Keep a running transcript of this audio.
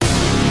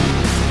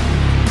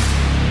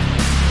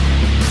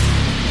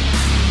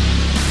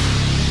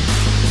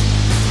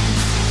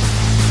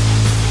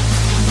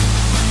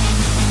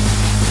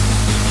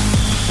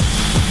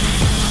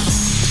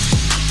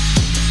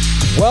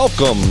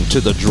Welcome to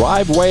the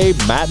Driveway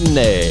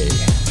Matinee.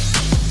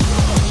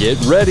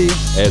 Get ready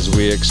as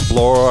we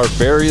explore our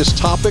various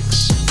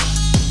topics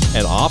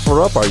and offer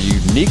up our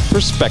unique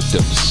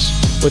perspectives.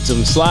 With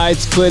some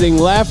slide-splitting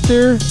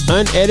laughter,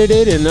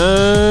 unedited and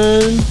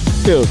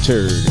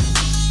unfiltered.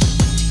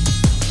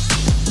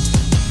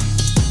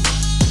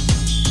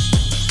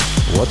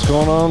 What's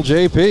going on,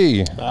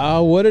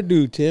 JP? What a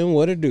do, Tim,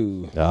 what a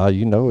do.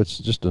 You know, it's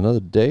just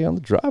another day on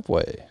the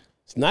driveway.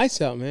 It's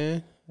nice out,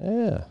 man.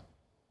 Yeah.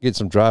 Get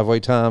some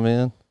driveway time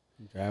in.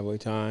 Driveway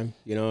time,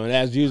 and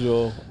as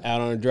usual, out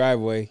on the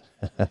driveway,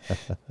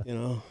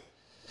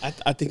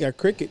 I think our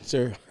crickets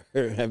have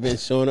been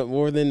showing up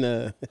more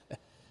than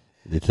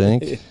You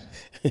think?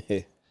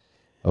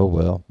 Oh,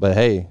 well. But,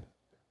 hey,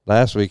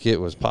 last week it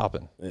was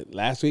popping.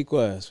 Last week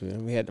was.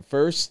 We had the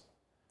first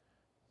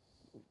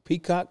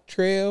Peacock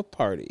Trail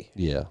party.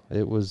 Yeah,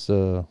 it was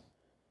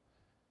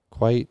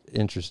quite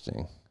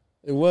interesting.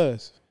 It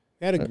was.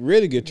 We had a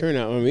really good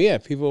turnout. I mean, we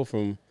had people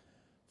from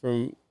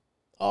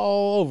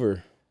all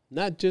over,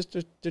 not just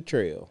the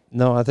trail.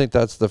 No, I think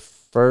that's the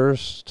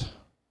first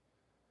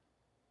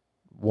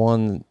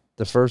one,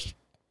 the first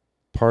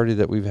party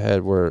that we've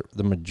had where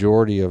the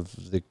majority of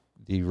the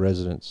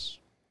residents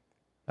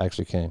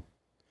actually came.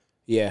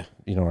 Yeah.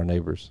 Our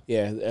neighbors.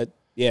 Yeah.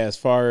 As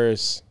far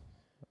as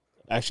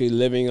actually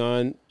living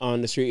on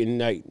the street and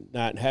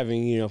not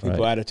having,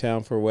 people out of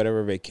town for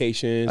whatever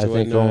vacations. I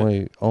think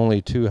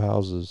only 2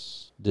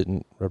 houses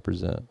didn't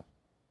represent.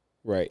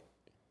 Right.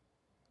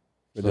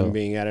 For them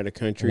being out of the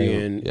country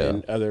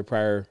and other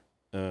prior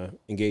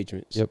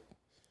engagements. Yep.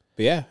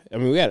 But yeah, I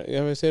mean, we got,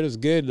 like I said, it was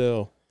good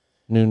little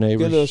new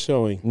neighbors. Good little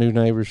showing. New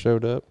neighbors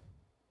showed up.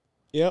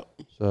 Yep.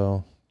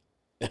 So,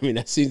 I mean,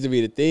 that seems to be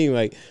the thing.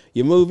 Like,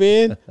 you move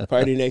in,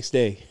 party next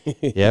day.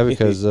 Yeah,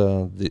 because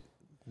the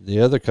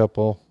other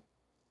couple,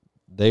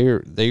 they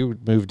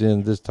moved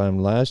in this time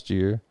last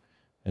year,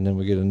 and then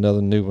we get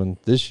another new one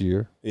this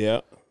year. Yeah.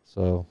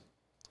 So,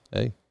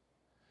 hey,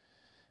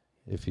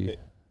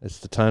 it's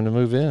the time to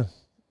move in.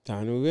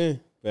 Time to move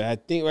in. But I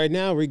think right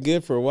now we're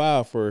good for a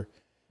while for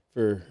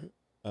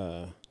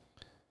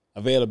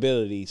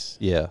availabilities.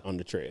 Yeah. On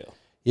the trail.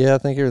 Yeah, I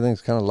think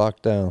everything's kind of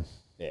locked down.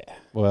 Yeah.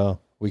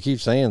 Well, we keep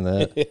saying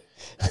that.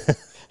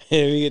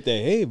 And we get that.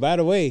 Hey, by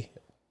the way,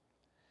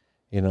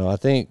 I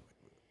think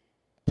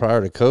prior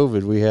to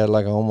COVID, we had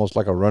almost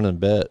like a running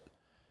bet.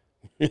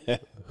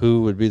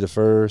 Who would be the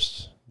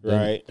first?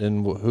 Right.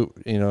 Then who?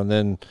 And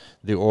then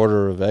the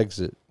order of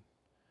exit.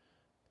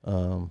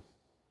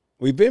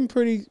 We've been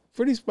pretty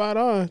spot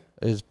on.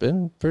 It's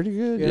been pretty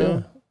good.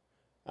 Yeah.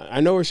 I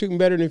know we're shooting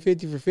better than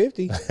 50 for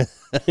 50.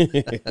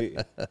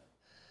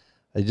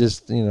 I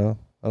just, I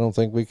don't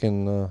think we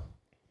can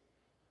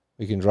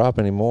drop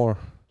any more.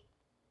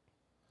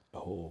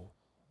 Oh,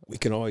 we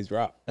can always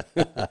drop.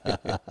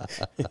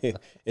 This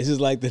is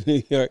like the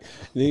New York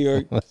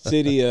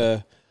City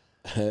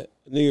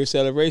New Year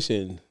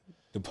celebration.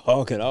 The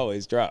ball can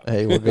always drop.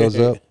 Hey, what goes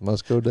up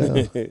must go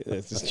down.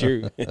 That's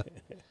true.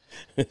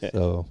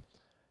 So,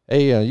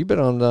 hey, you been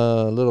on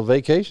a little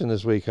vacation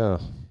this week, huh?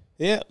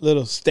 Yeah,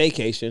 little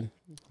staycation.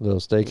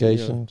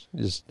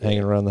 Just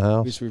hanging around the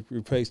house. We just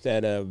replaced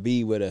that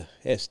V with a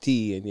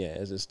ST, and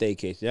as a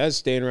staycation. I was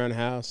staying around the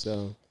house,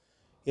 so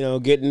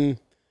building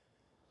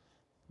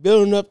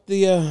up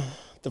the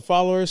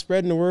followers,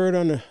 spreading the word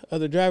on the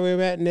other Driveway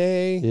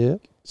Matinee. Yeah,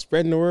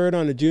 spreading the word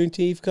on the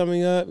Juneteenth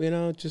coming up.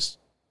 Just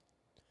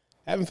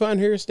having fun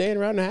here, staying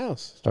around the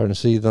house. Starting to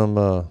see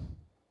them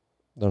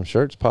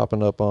shirts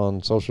popping up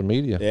on social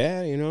media.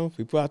 Yeah,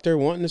 people out there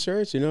wanting the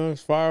shirts,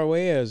 as far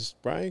away as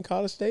Bryan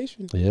College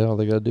Station. Yeah, all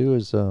they got to do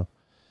is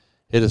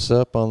hit us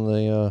up on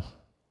the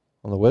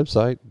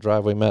website,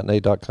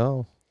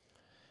 drivewaymatinee.com,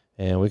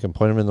 and we can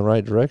point them in the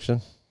right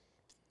direction.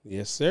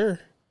 Yes,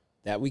 sir.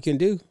 That we can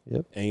do.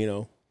 Yep.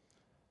 And,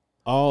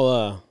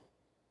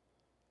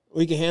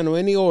 we can handle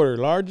any order,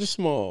 large or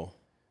small.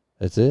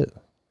 That's it.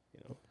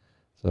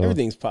 So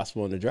everything's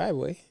possible in the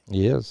driveway.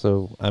 Yeah,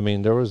 so, I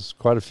mean, there was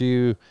quite a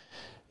few,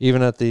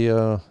 even at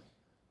the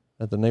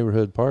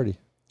neighborhood party.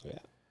 Yeah.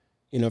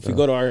 If you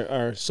go to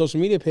our social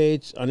media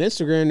page on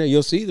Instagram, there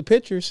you'll see the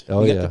pictures.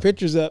 Oh, we got the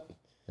pictures up.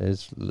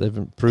 It's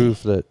living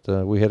proof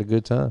that we had a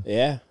good time.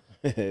 Yeah.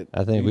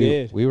 I think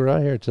we were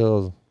out here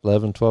till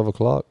 11, 12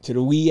 o'clock. To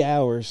the wee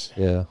hours.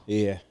 Yeah.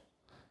 Yeah.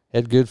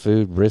 Had good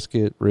food,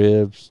 brisket,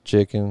 ribs,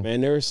 chicken. Man,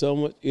 there was so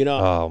much,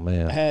 Oh,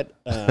 man. I had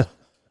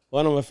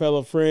one of my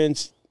fellow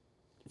friends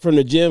from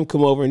the gym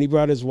come over, and he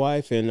brought his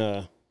wife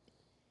and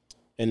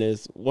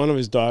one of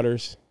his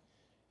daughters.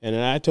 And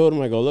then I told him,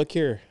 I go, look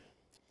here,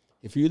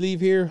 if you leave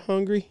here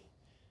hungry,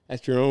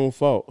 that's your own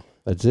fault.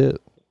 That's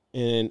it.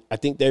 And I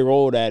think they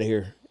rolled out of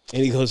here.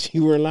 And he goes,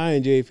 you weren't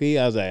lying,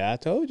 JP. I was like, I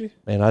told you.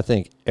 And I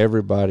think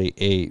everybody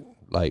ate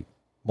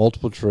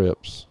multiple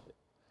trips,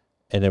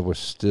 and there was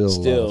still a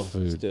lot of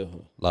food. A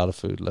lot of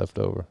food left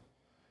over.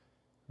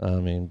 I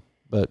mean,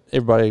 but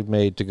everybody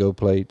made to-go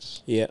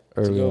plates. Yeah,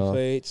 to-go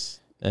plates.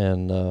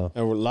 And a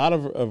lot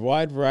of a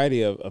wide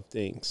variety of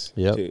things,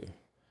 too.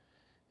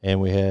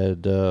 And we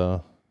had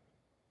the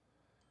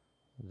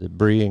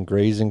Bree and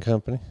Grazing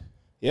Company.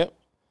 Yep.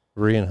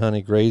 Bree and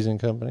Honey Grazing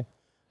Company.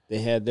 They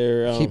had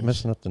their. I keep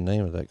messing up the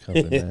name of that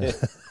company, man.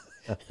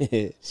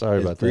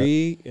 Sorry about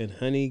Bree and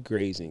Honey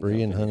Grazing.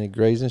 Bree and Honey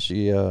Grazing.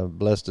 She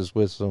blessed us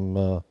with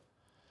some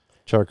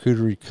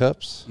charcuterie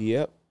cups.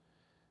 Yep.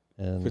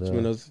 And put some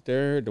of those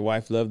there. The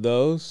wife loved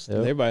those. Yep.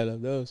 Everybody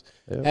loved those.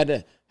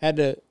 Yep. Had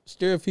to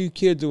steer a few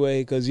kids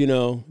away because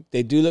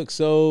they do look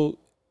so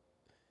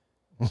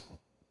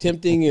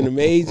tempting and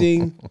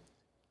amazing,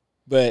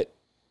 but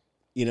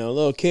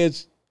little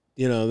kids,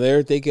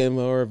 they're thinking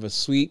more of a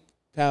sweet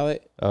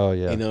palate. Oh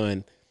yeah.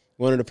 And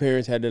one of the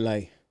parents had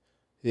to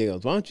he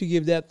goes, "Why don't you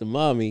give that to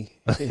mommy?"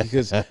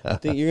 Because I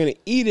think you're gonna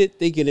eat it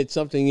thinking it's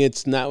something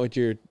it's not what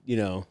you're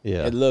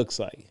it looks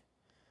like.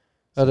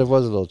 Oh, there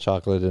was a little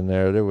chocolate in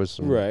there. There was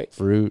some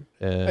fruit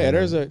and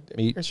there's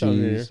meat,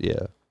 cheese.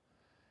 Yeah.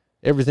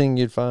 Everything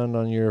you'd find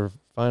on your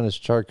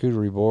finest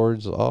charcuterie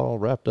boards all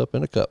wrapped up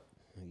in a cup.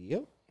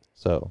 Yep.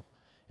 So,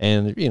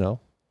 and we'll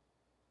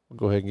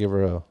go ahead and give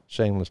her a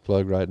shameless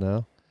plug right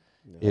now.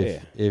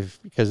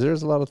 Because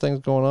there's a lot of things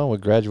going on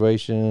with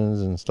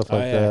graduations and stuff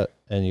like that,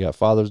 and you got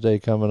Father's Day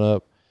coming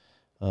up.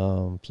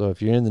 So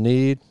if you're in the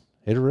need,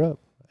 hit her up.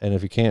 And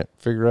if you can't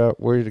figure out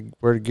where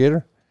to get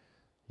her,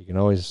 you can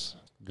always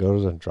go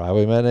to the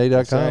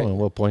drivewaymatinee.com and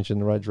we'll point you in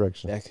the right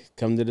direction. Yeah,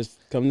 come to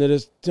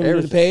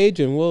the page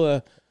and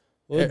we'll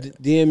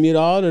DM you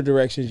all the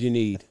directions you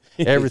need.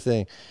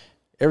 Everything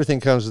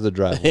comes to the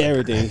driveway.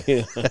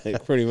 Everything,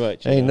 pretty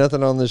much. Ain't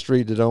nothing on the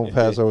street that don't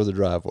pass over the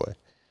driveway.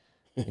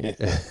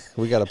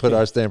 We got to put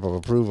our stamp of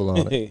approval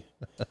on it.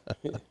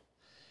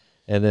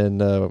 And then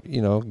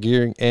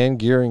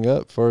gearing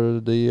up for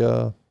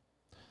the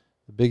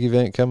big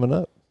event coming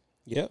up.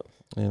 Yep.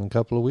 In a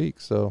couple of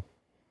weeks. So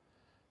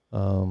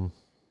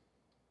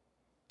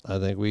I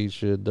think we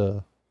should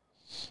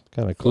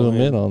kind of clue them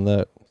in on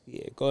that.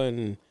 Yeah, go ahead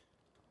and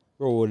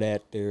roll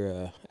that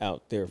there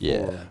out there for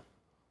them.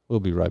 We'll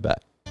be right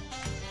back.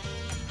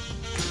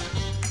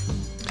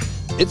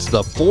 It's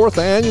the 4th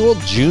annual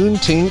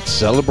Juneteenth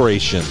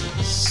celebration.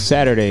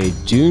 Saturday,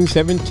 June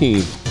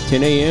 17th,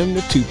 10 a.m.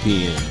 to 2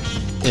 p.m.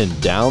 in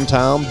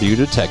downtown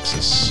Buda,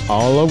 Texas.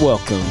 All are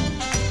welcome.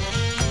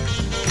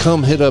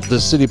 Come hit up the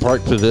City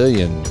Park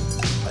Pavilion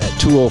at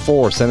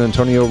 204 San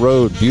Antonio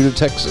Road, Buda,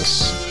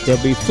 Texas.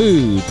 There'll be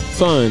food,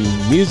 fun,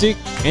 music,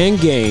 and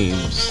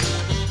games.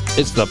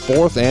 It's the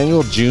 4th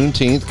annual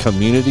Juneteenth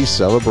community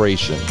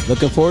celebration.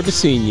 Looking forward to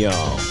seeing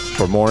y'all.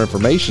 For more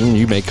information,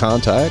 you may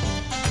contact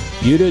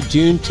Buda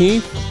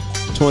Juneteenth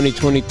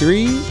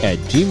 2023 at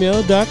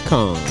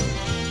gmail.com.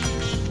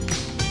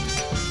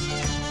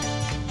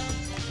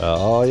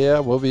 Oh, yeah.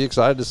 We'll be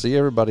excited to see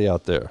everybody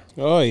out there.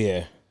 Oh,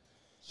 yeah.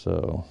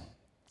 So,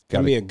 it's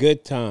going to be a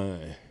good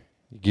time.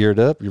 You geared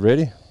up? You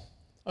ready?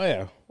 Oh,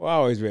 yeah. We're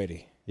always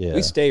ready. Yeah.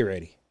 We stay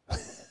ready.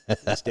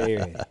 It's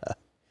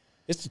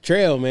the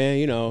trail,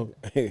 man,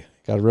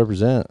 Got to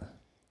represent,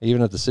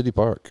 even at the city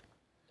park.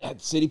 At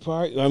the city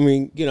park? I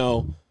mean,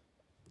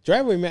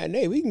 driveway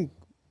matinee,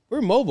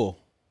 we're mobile.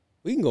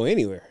 We can go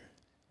anywhere.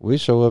 We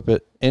show up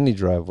at any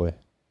driveway.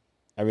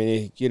 I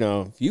mean,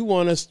 if you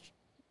want us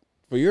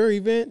for your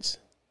events,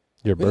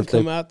 your birthday, we can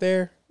come out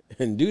there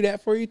and do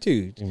that for you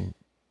too.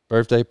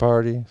 Birthday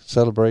party,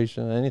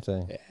 celebration,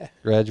 anything. Yeah.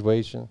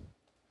 Graduation.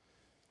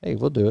 Hey,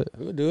 we'll do it.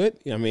 We'll do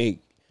it. I mean,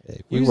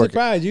 you'd be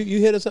surprised. You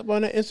hit us up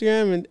on that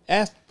Instagram and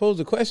pose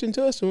a question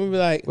to us, and we'll be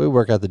like, we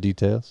work out the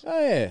details. Oh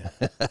yeah,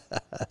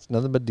 it's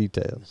nothing but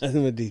details.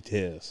 Nothing but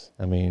details.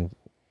 I mean,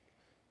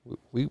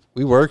 we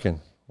working.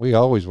 We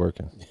always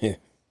working.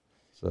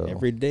 So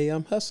every day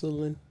I'm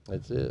hustling.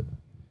 That's it.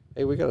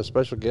 Hey, we got a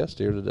special guest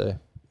here today.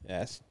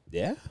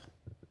 Yeah.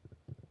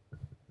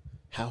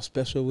 How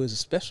special is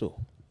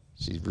special?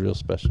 She's real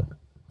special.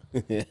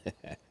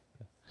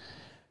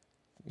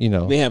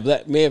 May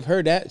have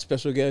heard that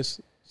special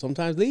guests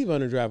sometimes leave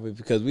on the driveway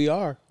because we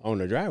are on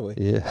the driveway.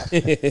 Yeah.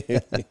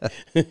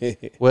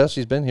 Well,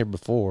 she's been here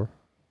before.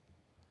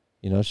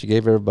 She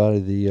gave everybody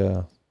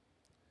the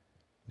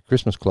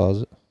Christmas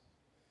closet.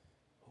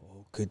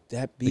 Oh, could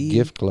that be the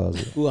gift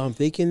closet? Who I'm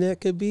thinking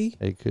that could be?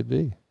 It could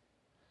be.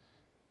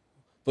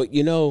 But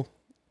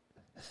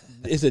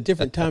it's a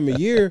different time of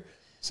year.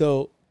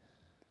 So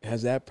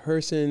has that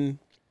person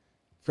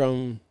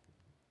from,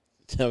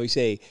 shall we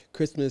say,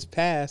 Christmas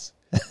past,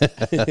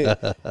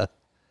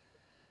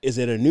 is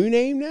it a new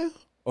name now?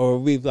 Or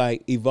we've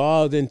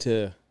evolved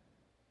into,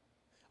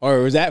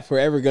 or is that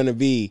forever going to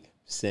be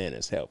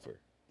Santa's helper?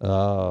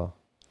 I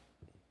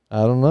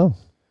don't know.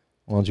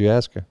 Why don't you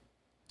ask her?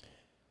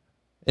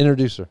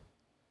 Introduce her.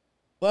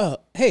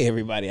 Well, hey,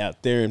 everybody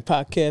out there in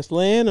podcast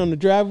land on the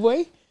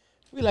driveway.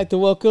 We'd like to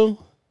welcome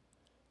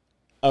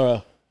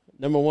our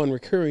number one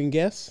recurring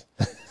guest,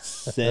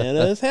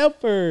 Santa's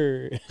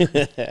helper.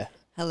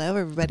 Hello,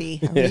 everybody.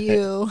 How are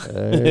you?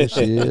 There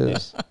she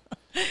is.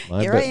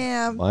 Here I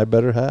am. My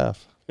better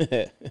half.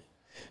 Wow.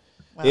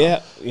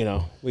 Yeah,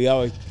 we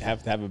always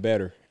have to have a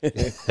better.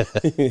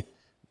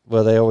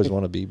 Well, they always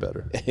want to be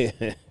better.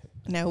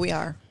 No, we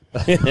are.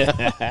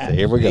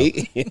 Here we go.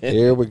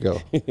 Here we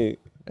go.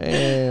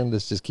 And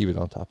let's just keep it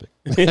on topic.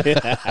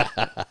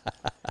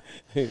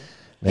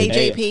 Hey,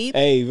 JP.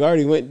 Hey, you've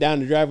already went down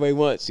the driveway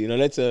once. You know,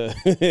 that's a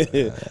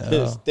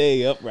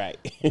stay upright.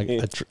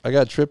 I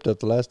got tripped up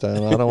the last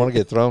time. I don't want to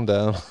get thrown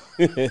down.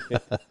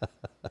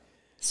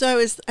 So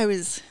I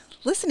was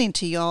listening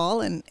to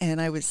y'all,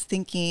 and I was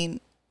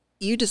thinking,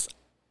 you just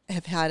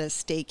have had a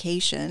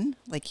staycation,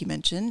 like you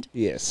mentioned.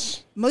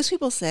 Yes. Most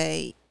people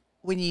say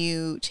when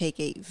you take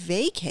a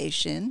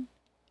vacation,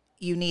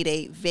 you need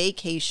a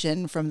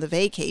vacation from the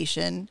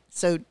vacation.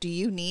 So do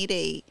you need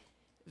a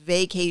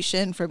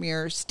vacation from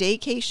your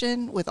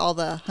staycation with all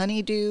the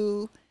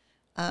honeydew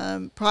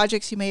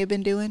projects you may have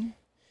been doing?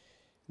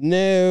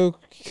 No,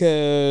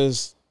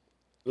 because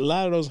a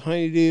lot of those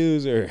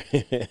honeydews are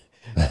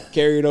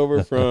carried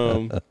over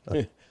from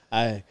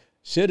I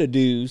shoulda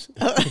do's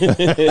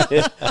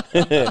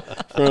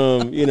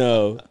from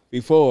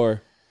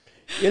before.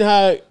 You know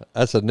how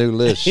that's a new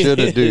list.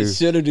 Shoulda do.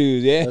 Shoulda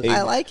do's, yeah.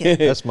 I like it.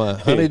 That's my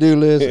honeydew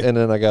list, and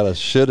then I got a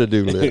shoulda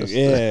do list.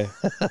 Yeah.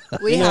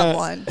 We have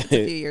one. It's a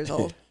few years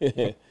old.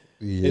 Yeah,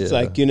 it's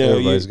like,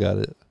 everybody's got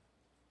it.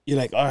 You're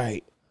like, all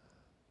right.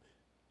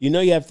 You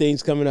have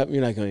things coming up. And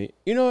you're like,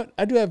 you know what?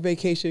 I do have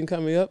vacation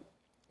coming up.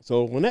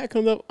 So when that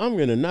comes up, I'm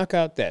going to knock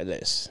out that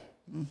list.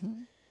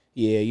 Mm-hmm.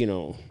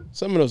 Yeah,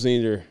 some of those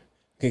things are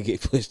going to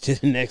get pushed to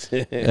the next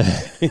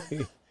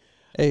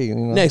Hey,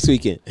 next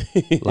weekend.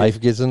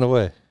 Life gets in the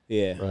way.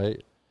 Yeah. Right.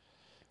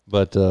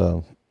 But,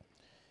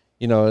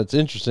 it's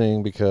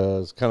interesting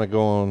because kind of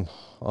going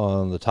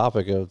on the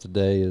topic of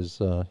today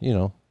is,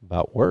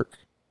 about work.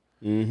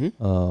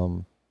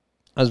 Mm-hmm.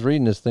 I was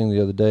reading this thing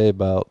the other day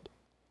about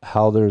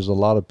how there's a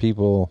lot of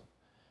people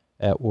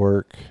at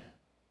work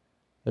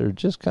that are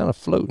just kind of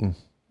floating.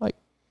 Like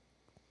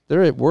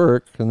they're at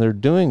work and they're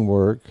doing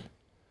work,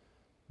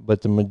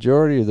 but the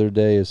majority of their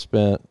day is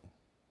spent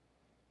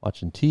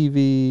watching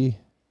TV,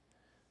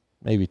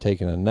 maybe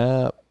taking a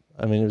nap.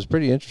 I mean, it was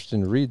pretty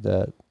interesting to read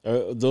that.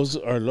 Those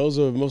are most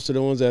of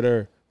the ones that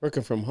are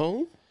working from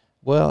home?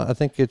 Well, I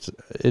think it's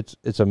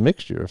a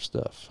mixture of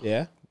stuff.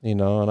 Yeah.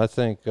 And I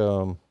think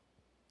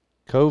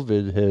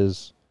COVID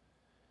has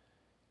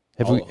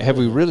have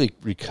we really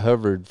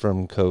recovered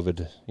from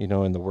COVID,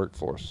 in the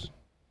workforce?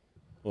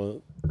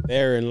 Well,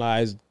 therein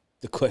lies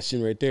the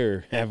question right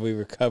there. Have we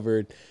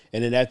recovered?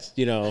 And then that's,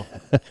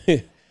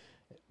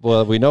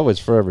 Well, we know it's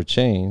forever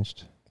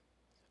changed.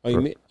 Oh,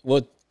 you mean?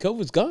 Well,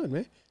 COVID's gone,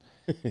 man.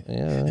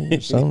 Yeah,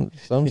 some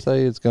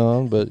say it's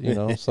gone, but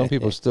some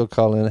people still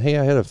call in. Hey,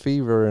 I had a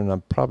fever, and I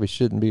probably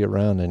shouldn't be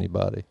around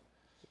anybody.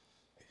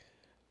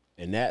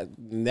 And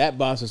that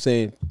boss was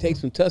saying, take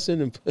some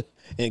tussin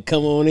and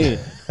come on in.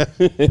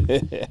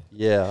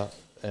 Yeah,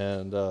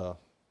 and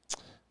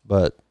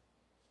but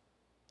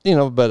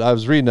I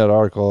was reading that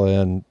article,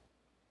 and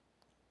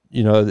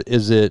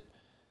is it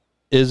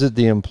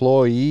the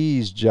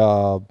employee's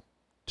job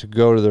to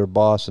go to their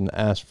boss and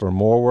ask for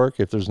more work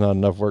if there's not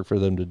enough work for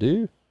them to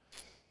do?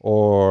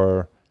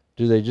 Or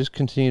do they just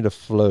continue to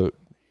float?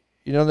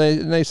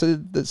 They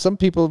said that some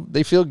people,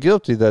 they feel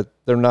guilty that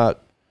they're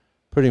not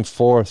putting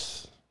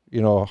forth,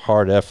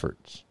 hard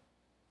efforts.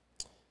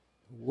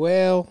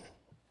 Well,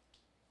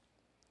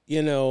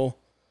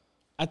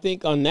 I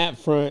think on that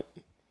front,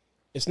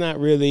 it's not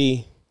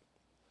really,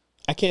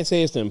 I can't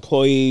say it's the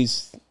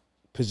employee's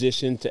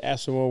position to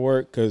ask for more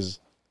work because,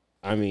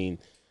 let's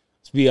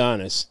be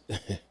honest.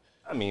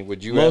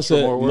 Would you ask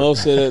for more work?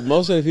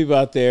 Most of the people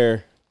out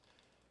there,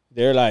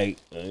 they're like,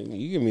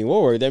 you give me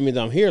more work, that means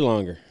I'm here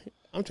longer.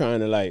 I'm trying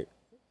to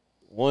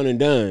one and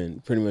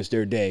done pretty much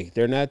their day.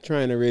 They're not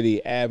trying to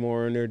really add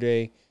more in their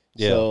day.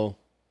 Yeah. So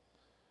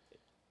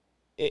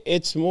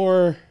it's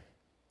more,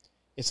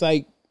 it's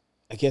like,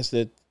 I guess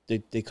that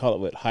they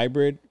call it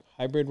hybrid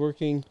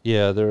working.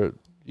 Yeah, they're,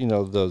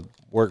 the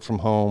work from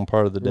home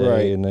part of the day,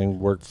 right, and then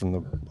work from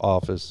the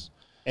office.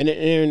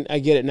 And I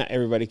get it, not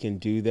everybody can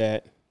do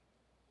that.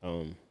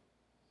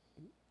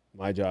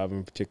 My job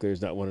in particular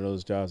is not one of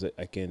those jobs that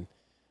I can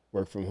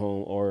work from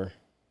home or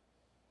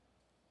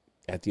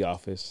at the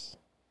office.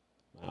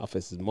 My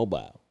office is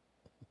mobile.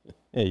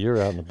 Yeah,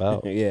 you're out and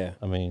about. Yeah.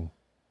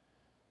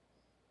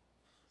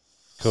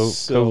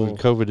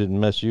 COVID didn't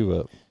mess you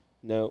up.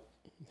 No.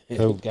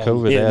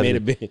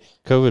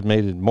 COVID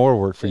made it more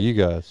work for you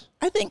guys.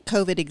 I think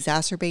COVID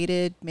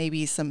exacerbated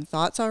maybe some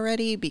thoughts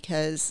already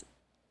because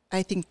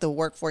I think the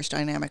workforce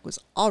dynamic was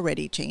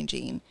already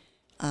changing.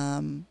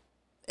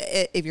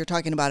 If you're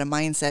talking about a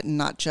mindset and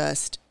not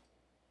just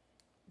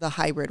the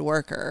hybrid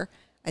worker,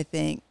 I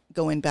think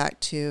going back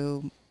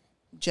to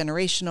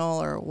generational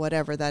or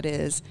whatever that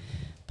is,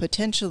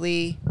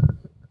 potentially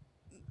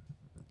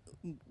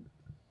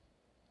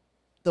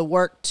the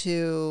work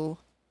to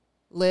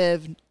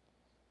live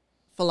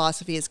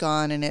philosophy is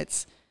gone, and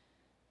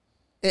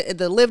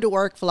the live to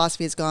work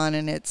philosophy is gone,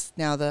 and it's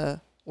now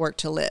the work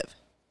to live.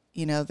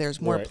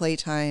 There's more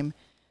playtime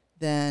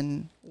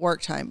than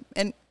work time,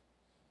 and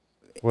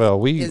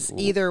is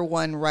either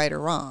one right or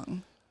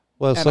wrong?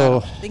 Well, and so I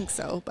don't think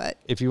so, but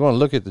if you want to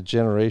look at the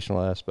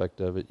generational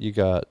aspect of it, you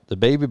got the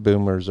baby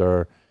boomers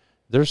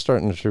they're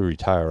starting to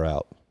retire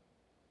out,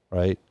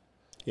 right?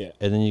 Yeah,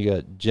 and then you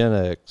got Gen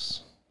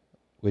X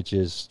which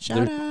is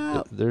shout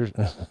out.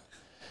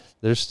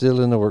 They're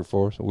still in the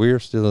workforce. We're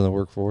still in the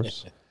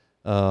workforce,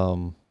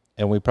 and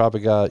we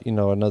probably got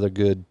another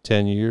good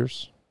 10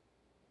 years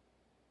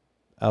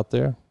out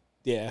there.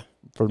 Yeah,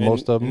 for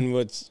most of them. And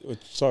what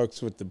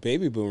sucks with the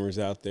baby boomers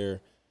out there,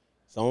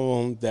 some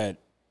of them that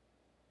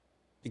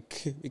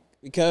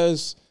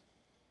because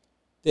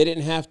they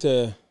didn't have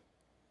to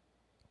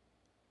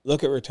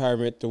look at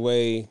retirement the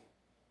way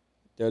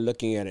they're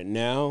looking at it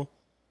now.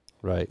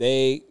 Right.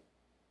 They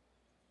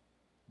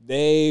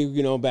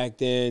back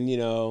then,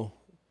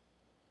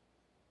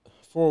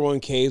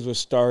 401ks was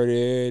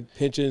started,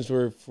 pensions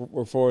were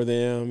for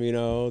them,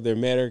 their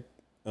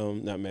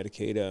not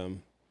Medicaid,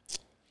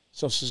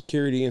 Social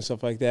Security and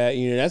stuff like that.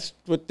 That's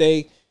what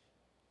they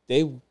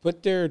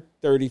put their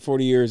 30,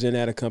 40 years in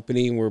at a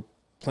company and were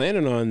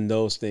planning on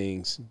those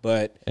things.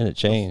 And it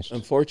changed.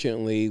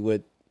 Unfortunately,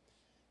 with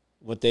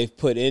what they've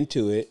put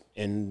into it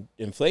and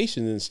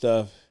inflation and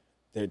stuff,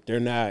 they're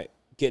not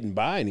getting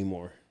by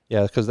anymore.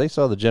 Yeah, because they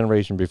saw the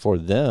generation before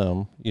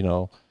them,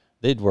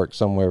 they'd work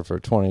somewhere for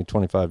 20,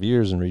 25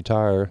 years and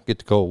retire, get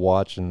the gold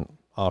watch, and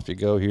off you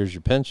go. Here's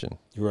your pension.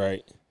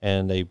 Right.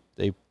 And they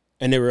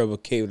were able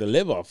to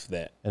live off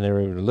that. And they were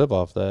able to live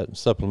off that and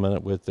supplement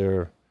it with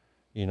their,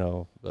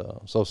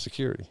 Social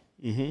Security.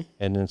 Mm-hmm.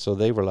 And then so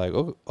they were like,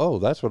 oh,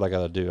 that's what I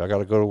got to do. I got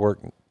to go to work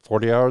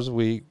 40 hours a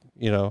week,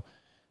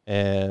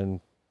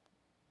 and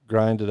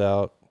grind it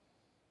out,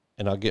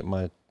 and I'll get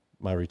my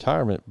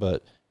retirement.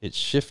 But it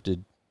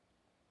shifted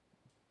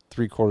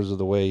 3/4 of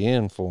the way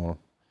in for them,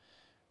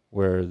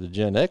 where the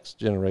Gen X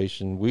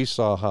generation, we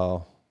saw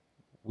how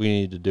we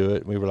needed to do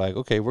it. And we were like,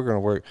 okay, we're going to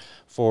work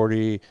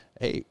 40,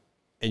 hey,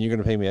 and you're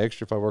going to pay me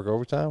extra if I work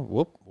overtime?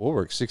 We'll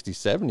work 60,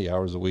 70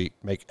 hours a week,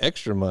 make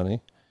extra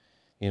money,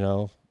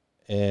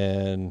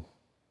 and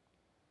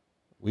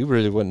we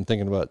really wasn't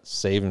thinking about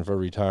saving for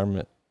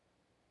retirement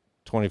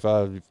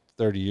 25,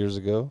 30 years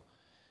ago.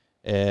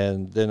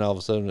 And then all of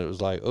a sudden it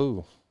was like,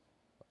 oh,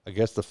 I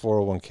guess the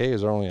 401k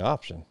is our only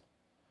option.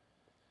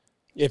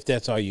 If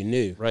that's all you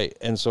knew. Right.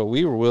 And so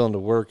we were willing to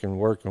work and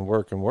work and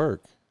work and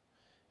work.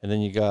 And then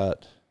you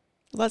got...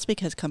 Well, that's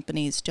because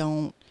companies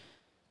don't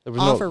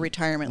offer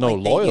retirement like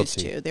loyalty. They used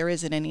to. There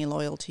isn't any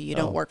loyalty. You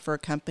don't work for a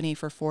company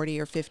for 40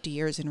 or 50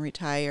 years and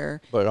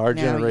retire. But our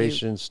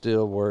generation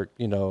still worked,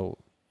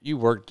 you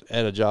worked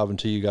at a job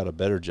until you got a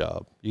better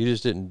job. You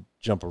just didn't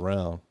jump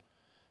around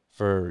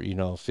for,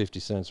 50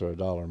 cents or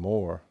 $1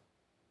 more.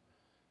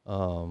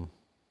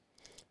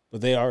 But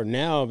they are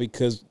now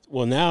because,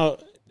 now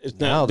it's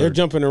not, they're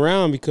jumping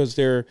around because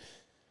they're,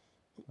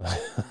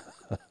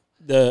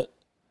 the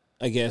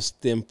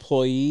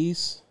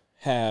employees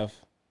are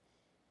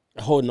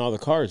holding all the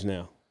cards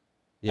now.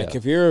 Yeah. Like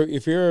if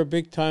you're a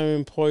big time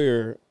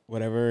employer,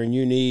 whatever, and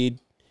you need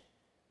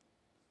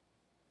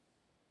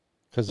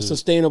a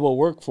sustainable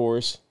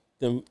workforce,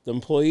 the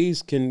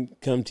employees can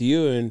come to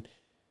you and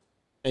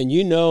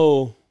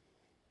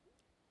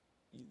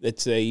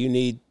let's say you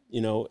need,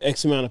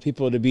 X amount of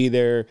people to be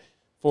there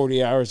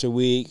 40 hours a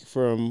week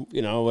from,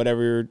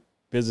 whatever your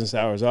business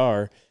hours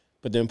are.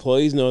 But the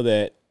employees know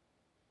that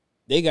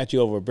they got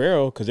you over a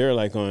barrel because they're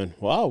like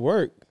I'll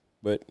work,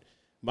 but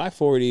my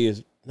 40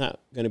 is not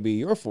going to be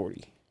your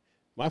 40.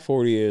 My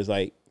 40 is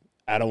like,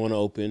 I don't want to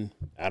open.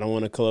 I don't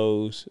want to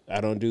close.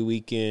 I don't do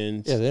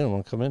weekends. Yeah, they don't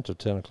want to come in till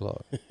 10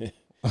 o'clock.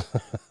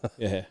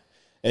 Yeah.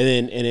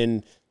 And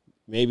then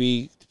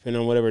maybe, depending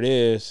on whatever it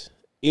is,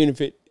 even if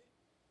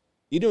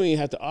you don't even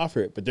have to offer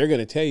it, but they're going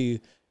to tell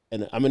you,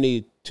 and I'm going to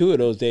need 2 of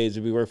those days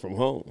to be work from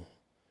home.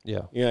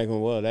 Yeah. You're like,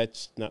 well,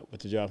 that's not what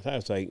the job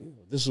has. It's like,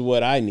 this is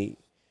what I need.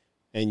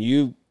 And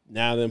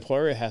now the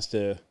employer has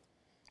to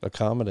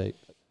accommodate.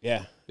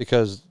 Yeah.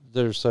 Because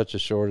there's such a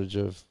shortage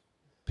of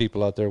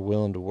people out there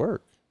willing to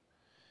work.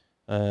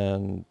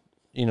 And,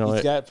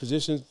 he's got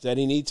positions that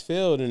he needs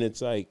filled, and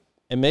it's like.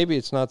 And maybe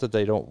it's not that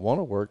they don't want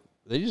to work.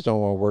 They just don't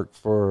want to work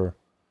for,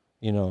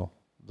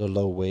 the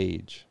low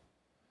wage.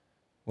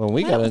 I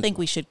don't think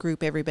we should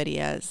group everybody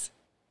as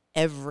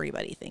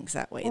everybody thinks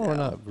that way, though. We're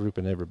not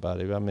grouping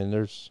everybody. I mean,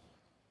 there's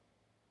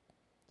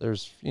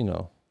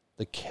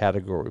the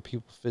category.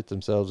 People fit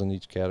themselves in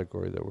each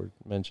category that we're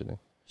mentioning.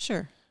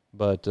 Sure.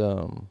 But,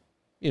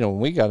 when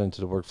we got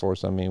into the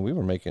workforce, we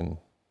were making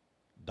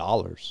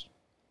dollars.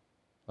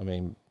 I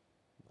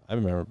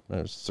remember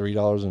it was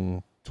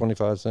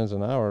 $3.25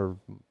 an hour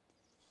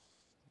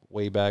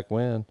way back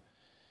when.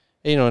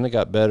 And it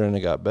got better and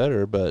it got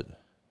better. But,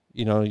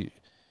 we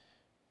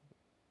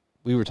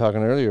were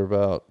talking earlier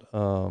about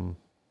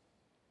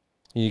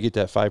you get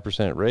that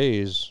 5%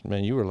 raise,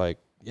 man, you were like,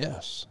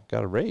 yes,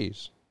 got a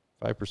raise,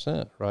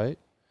 5%, right?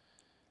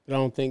 But I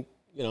don't think,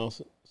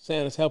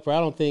 Santa's helper, I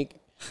don't think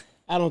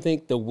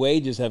the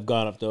wages have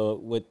gone up though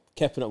with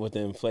keeping up with the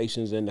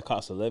inflations and the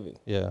cost of living.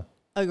 Yeah.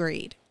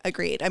 Agreed.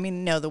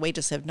 No, the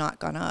wages have not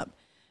gone up.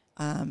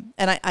 And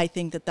I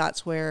think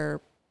that's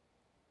where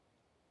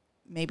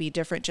maybe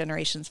different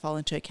generations fall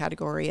into a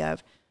category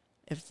of,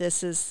 if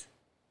this is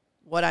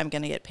what I'm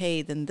going to get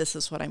paid, then this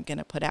is what I'm going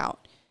to put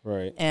out.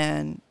 Right.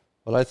 And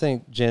I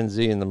think Gen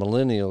Z and the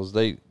millennials,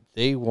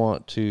 they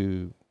want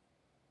to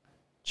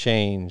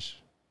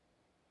change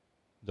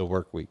the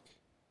work week.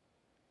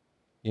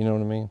 You know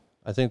what I mean?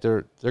 I think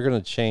they're going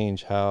to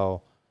change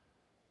how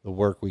the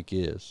work week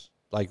is.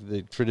 Like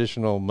the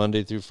traditional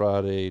Monday through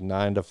Friday,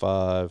 9 to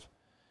 5,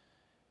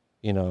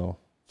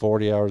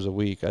 40 hours a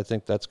week. I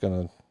think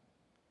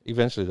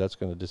eventually that's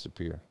going to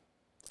disappear.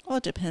 Well,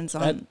 it depends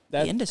on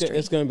the industry.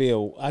 It's going to be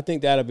I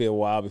think that'll be a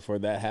while before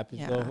that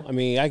happens, though. I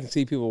mean, I can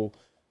see people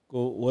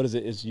go, what is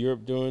it? Is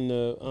Europe doing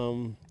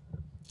the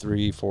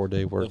 3-4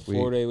 day work week?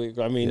 4 day week.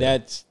 I mean,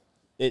 that's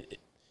it.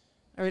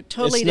 A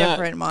totally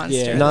different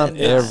monster.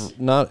 Yeah,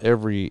 not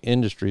every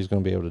industry is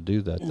going to be able to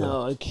do that, though.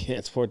 No, I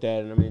can't support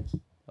that.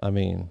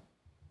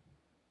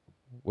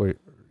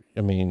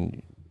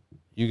 And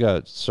you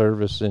got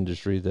service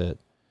industry that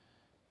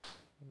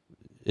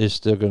is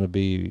still going to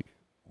be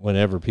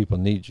whenever people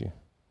need you.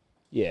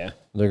 Yeah,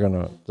 they're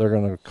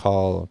gonna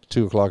call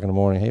 2:00 in the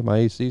morning. Hey, my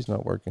AC's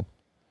not working.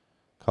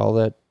 Call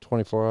that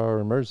 24-hour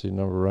emergency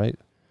number, right?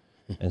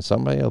 And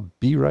somebody will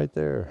be right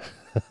there.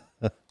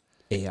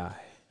 AI.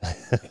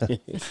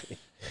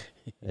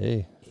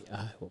 Hey,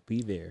 AI will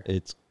be there.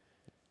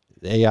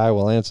 AI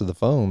will answer the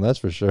phone. That's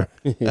for sure.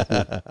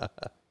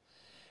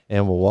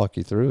 And we'll walk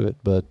you through it.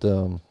 But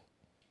and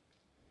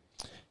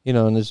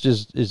it's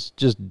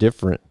just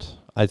different.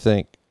 I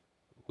think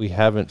we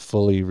haven't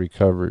fully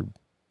recovered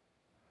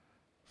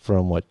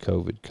from what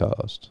COVID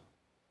caused.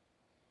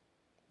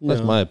 No.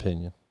 That's my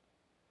opinion.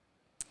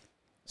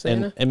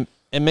 And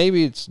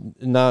maybe it's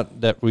not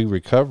that we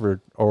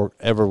recovered or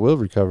ever will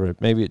recover it.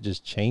 Maybe it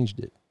just changed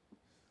it.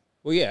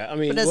 Well, yeah, I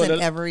mean, but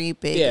doesn't every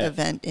big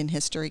event in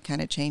history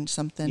kind of change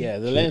something? Yeah,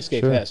 the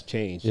landscape has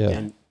changed,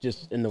 and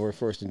just in the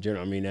workforce in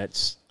general. I mean,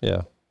 that's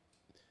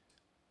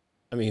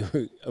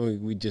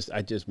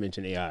I just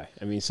mentioned AI.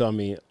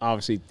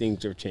 Obviously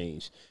things have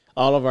changed.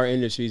 All of our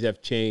industries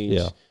have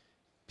changed.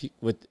 Yeah.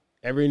 With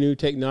every new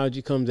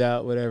technology comes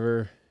out,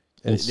 whatever,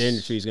 the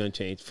industry is going to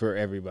change for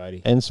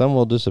everybody. And some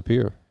will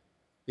disappear.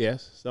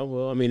 Yes, some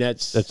will. I mean,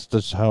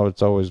 that's how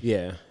it's always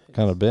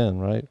kind of been,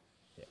 right?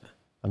 Yeah.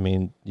 I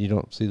mean, you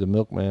don't see the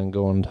milkman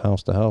going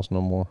house to house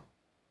no more.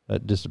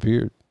 That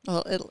disappeared.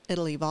 Well,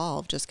 it'll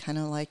evolve, just kind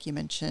of like you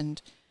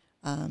mentioned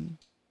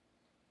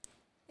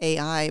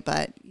AI,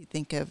 but you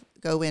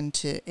go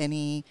into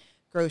any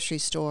grocery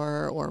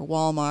store or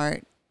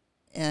Walmart,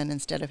 and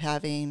instead of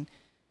having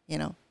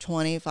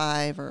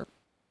 25 or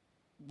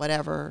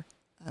whatever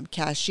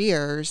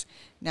cashiers,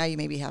 now you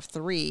maybe have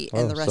 3,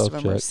 and the rest of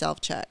them are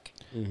self-check.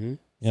 Mm-hmm.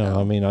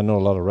 I know a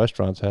lot of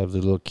restaurants have the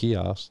little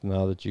kiosks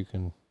now that you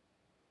can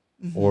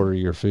order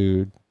your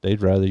food.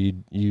 They'd rather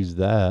you use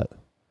that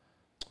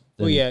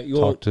than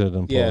talk to an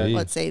employee. Yeah. Well,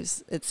 it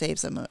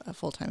saves them a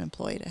full-time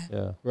employee.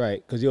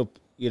 Right, because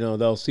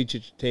they'll seat you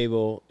at your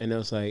table, and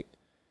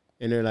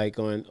they're like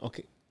going,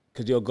 okay,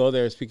 because you'll go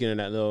there speaking of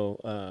that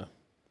little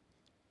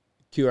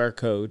QR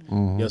code.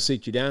 Mm-hmm. They'll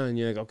sit you down, and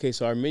you're like, okay,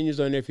 so our menu's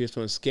on there. If you just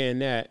want to scan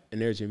that,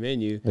 and there's your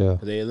menu. Yeah.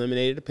 They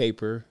eliminated the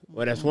paper.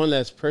 Well, that's one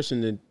less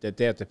person that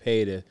they have to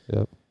pay to.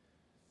 Yep.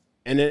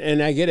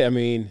 And I get it. I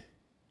mean,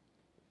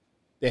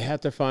 they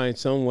have to find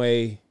some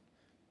way,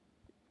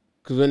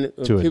 because when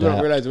people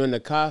don't realize when the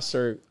costs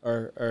are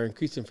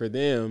increasing for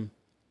them,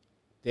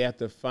 they have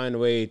to find a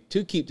way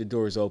to keep the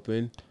doors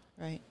open.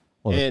 Right.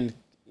 Well, and,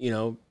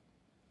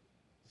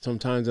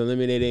 sometimes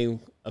eliminating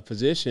a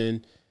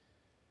position,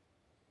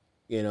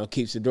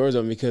 keeps the doors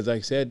open, because like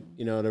I said,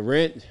 the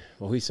rent,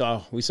 well, we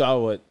saw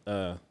what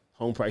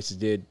home prices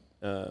did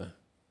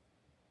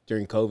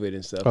during COVID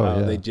and stuff.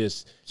 How they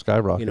just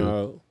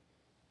skyrocketed.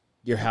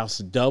 Your house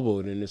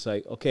doubled, and it's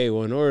like, okay,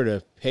 well, in order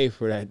to pay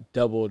for that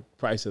doubled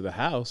price of the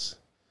house,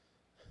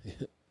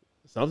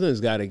 something's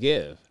got to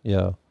give.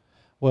 Yeah.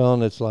 Well,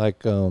 and it's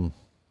like,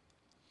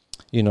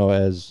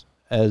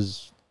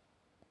 as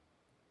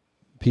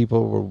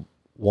people were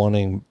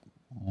wanting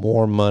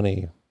more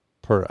money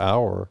per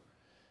hour,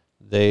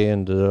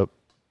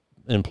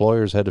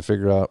 employers had to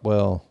figure out,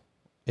 well,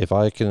 if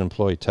I can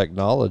employ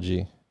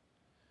technology,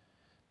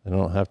 I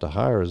don't have to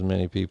hire as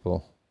many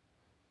people.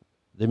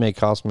 They may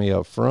cost me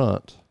up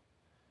front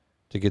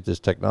to get this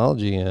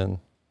technology in,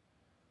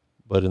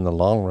 but in the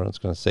long run, it's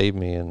going to save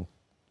me in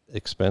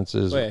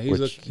expenses. Well, he's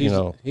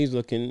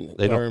looking.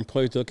 Our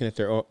employees looking at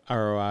their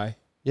ROI.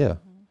 Yeah,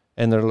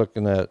 and they're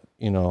looking at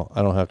I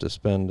don't have to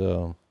spend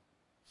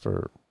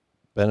for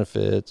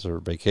benefits or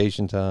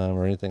vacation time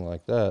or anything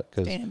like that,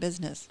 because staying in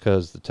business,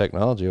 because the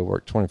technology will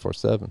work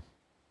 24/7.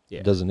 Yeah,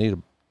 it doesn't need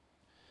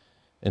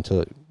until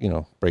it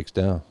breaks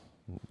down,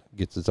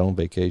 gets its own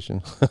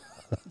vacation.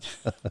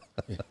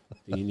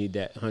 You need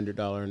that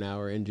 $100 an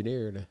hour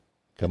engineer to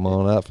come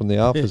on out from the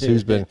office,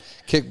 who's been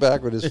kicked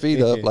back with his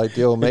feet up like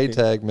the old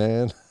Maytag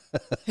man.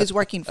 Who's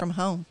working from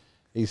home.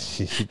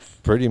 He's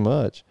pretty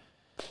much,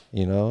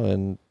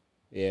 and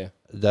yeah,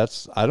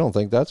 I don't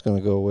think that's going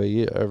to go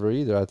away ever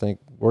either. I think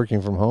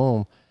working from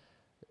home,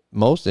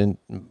 most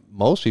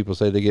people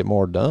say they get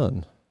more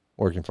done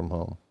working from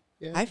home.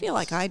 Yeah. I feel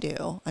like I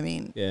do. I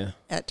mean,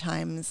 at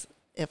times,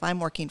 if I'm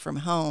working from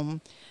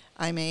home,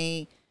 I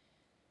may,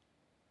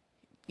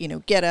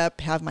 get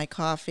up, have my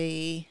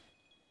coffee,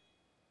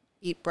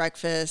 eat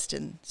breakfast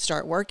and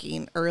start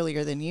working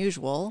earlier than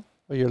usual.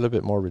 Well, you're a little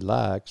bit more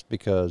relaxed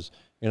because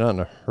you're not in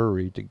a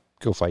hurry to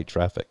go fight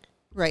traffic.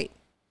 Right.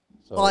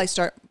 So, well, I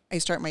start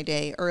my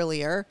day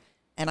earlier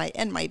and I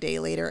end my day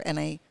later, and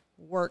I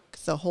work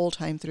the whole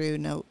time through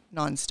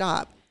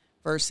nonstop,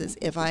 versus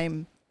if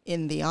I'm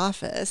in the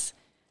office,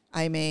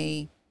 I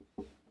may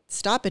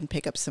stop and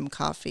pick up some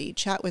coffee,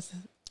 chat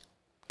with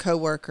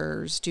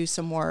coworkers, do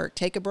some work,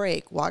 take a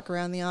break, walk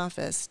around the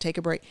office, take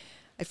a break.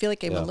 I feel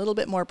like I'm a little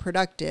bit more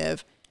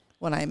productive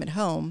when I'm at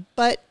home.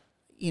 But,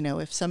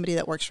 if somebody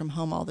that works from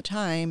home all the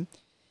time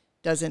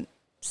doesn't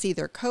see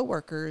their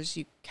coworkers,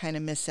 you kind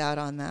of miss out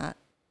on that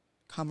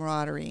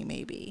camaraderie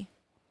maybe.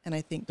 And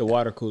I think the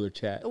water cooler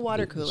chat. The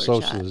water cooler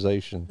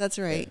socialization. Chat. That's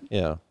right.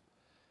 Yeah.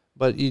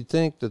 But you'd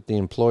think that the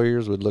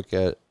employers would look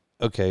at,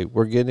 okay,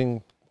 we're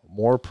getting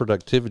more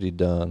productivity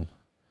done.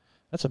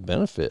 That's a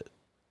benefit.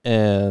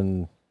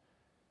 And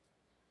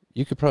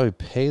you could probably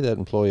pay that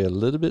employee a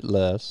little bit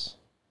less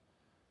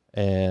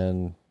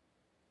and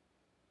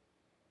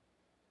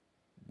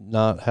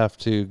not have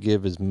to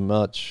give as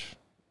much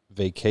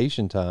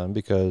vacation time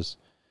because,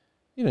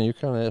 you're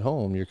kind of at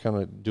home. You're kind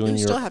of doing you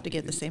still have to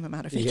give the same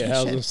amount of vacation. Yeah,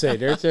 I was going to say,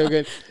 they're still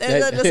good.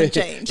 that doesn't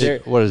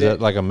change. What is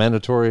that, like a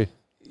mandatory?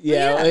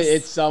 Yeah, yes.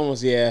 It's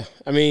almost,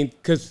 I mean,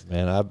 because...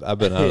 Man, I've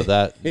been out of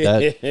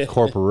that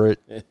corporate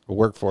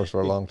workforce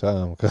for a long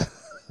time.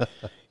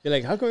 You're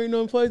like, how come you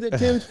no employees at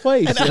Tim's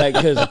place? You're like,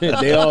 because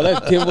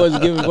Tim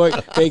wasn't giving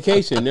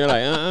vacation. They're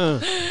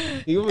like,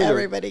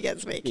 Everybody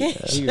gets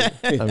vacation.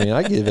 I mean,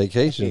 I get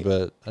vacation,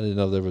 but I didn't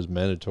know there was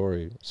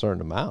mandatory a certain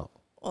amount.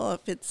 Well,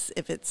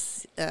 if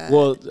it's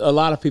well, a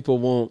lot of people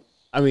won't.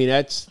 I mean,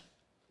 that's.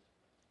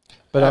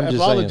 But I'm just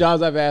all saying, the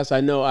jobs I've asked,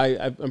 I know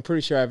I'm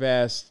pretty sure I've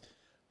asked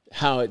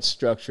how it's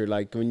structured.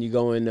 Like when you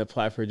go in to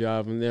apply for a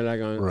job, and they're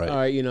like, all right,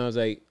 I was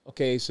like,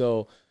 okay,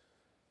 so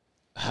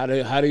how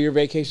do your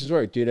vacations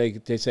work? Do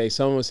they say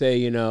some will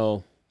say,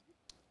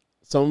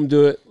 some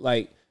do it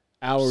like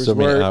hours so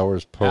many worked,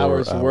 hours per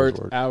hours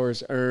worked,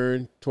 hours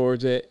earned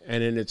towards it,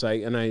 and then it's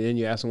like, then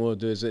you ask them, well,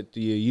 do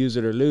you use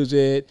it or lose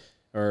it?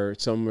 Or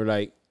some are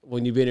like,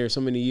 when you've been here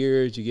so many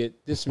years, you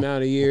get this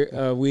amount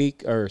a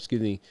week, or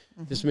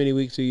this many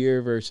weeks a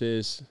year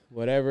versus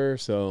whatever.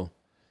 So,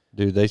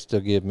 dude, they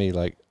still give me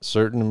like a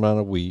certain amount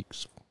of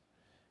weeks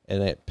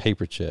and that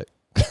paper check.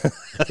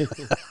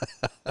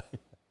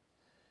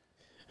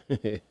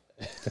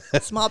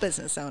 Small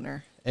business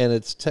owner. And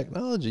it's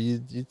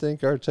technology. You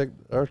think our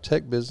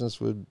tech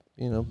business would,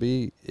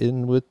 be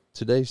in with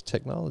today's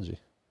technology?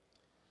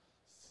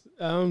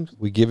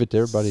 We give it to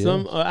everybody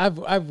else.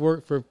 I've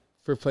worked for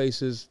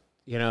places,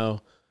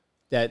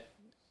 that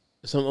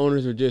some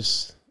owners are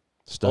just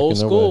stuck old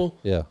school.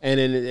 Yeah. And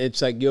then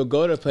it's like you'll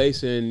go to a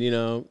place and,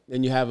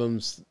 and you have them,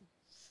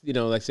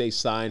 like say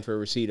sign for a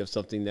receipt of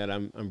something that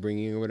I'm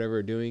bringing or whatever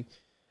or doing.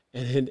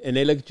 And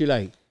they look at you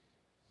like,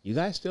 you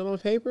guys still on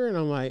paper? And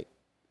I'm like,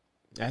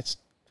 that's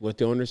what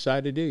the owners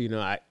decide to do.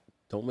 I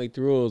don't make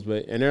the rules,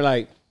 and they're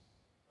like,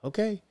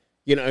 okay.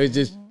 It's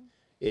just,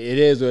 it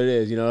is what it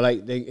is,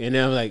 and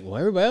I'm like, well,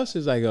 everybody else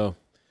is like, oh,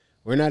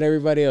 we're not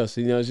everybody else.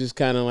 It's just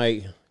kind of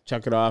like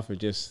chuck it off or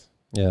just.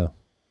 Yeah.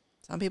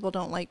 Some people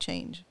don't like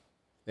change.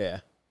 Yeah.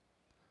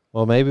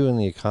 Well, maybe when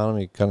the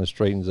economy kind of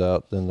straightens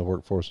out, then the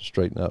workforce will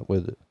straighten out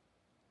with it.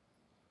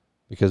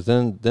 Because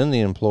then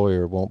the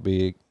employer won't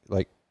be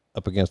like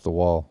up against the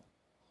wall.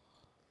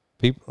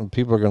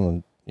 People are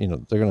going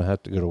to, they're going to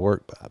have to go to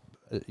work. But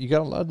you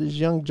got a lot of these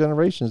young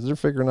generations, they're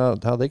figuring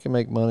out how they can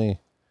make money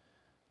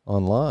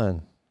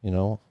online.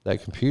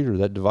 That computer,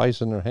 that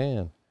device in their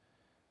hand.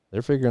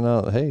 They're figuring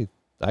out, hey,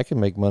 I can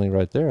make money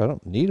right there. I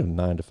don't need a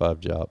 9-to-5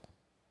 job.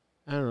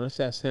 I don't know. Let's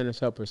ask Santa's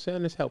helper.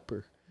 Santa's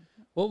helper.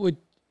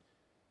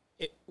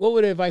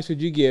 What advice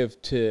would you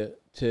give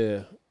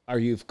to our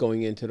youth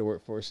going into the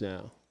workforce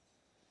now?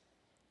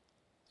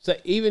 So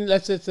even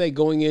let's just say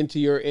going into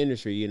your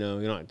industry, you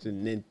don't have to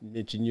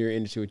mention your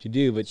industry what you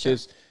do, but sure.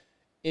 Just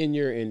in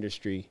your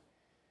industry.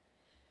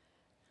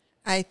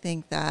 I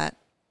think that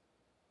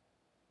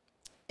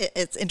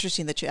it's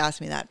interesting that you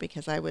asked me that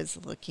because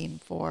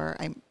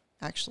I'm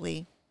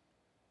actually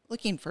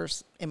looking for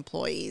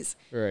employees.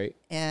 Right.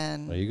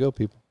 And there you go,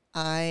 people.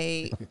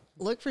 I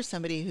look for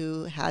somebody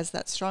who has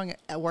that strong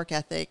work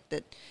ethic,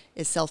 that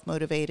is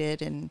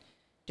self-motivated and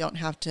don't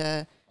have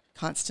to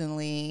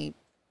constantly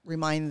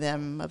remind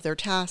them of their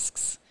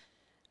tasks.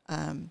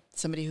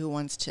 Somebody who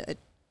wants to,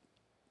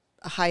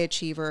 a high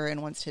achiever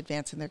and wants to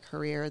advance in their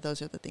career.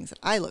 Those are the things that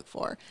I look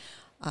for.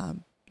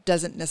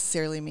 Doesn't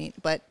necessarily mean,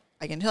 but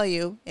I can tell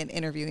you in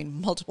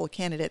interviewing multiple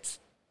candidates,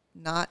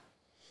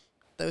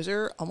 those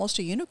are almost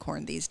a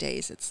unicorn these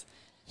days. It's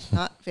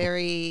not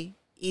very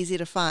easy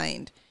to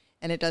find.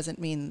 And it doesn't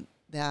mean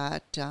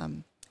that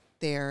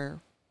they're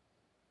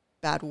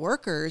bad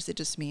workers. It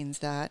just means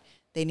that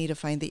they need to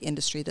find the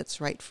industry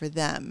that's right for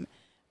them.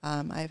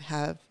 I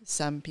have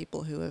some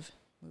people who have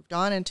moved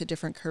on into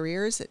different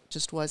careers. It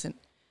just wasn't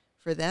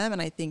for them.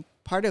 And I think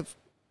part of,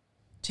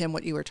 Tim,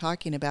 what you were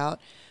talking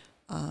about,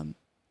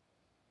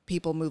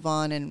 people move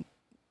on and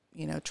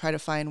try to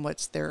find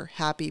what's their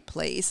happy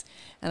place.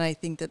 And I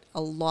think that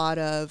a lot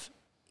of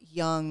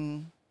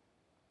young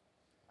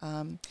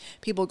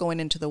people going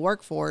into the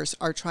workforce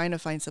are trying to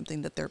find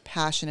something that they're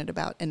passionate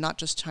about, and not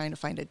just trying to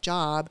find a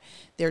job.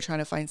 They're trying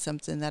to find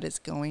something that is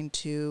going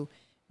to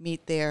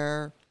meet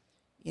their,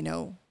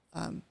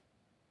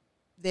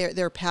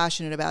 they're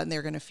passionate about, and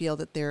they're going to feel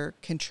that they're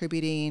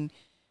contributing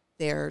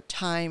their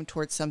time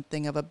towards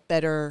something of a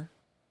better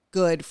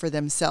good for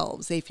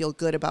themselves. They feel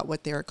good about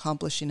what they're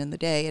accomplishing in the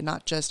day and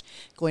not just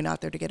going out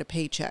there to get a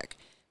paycheck.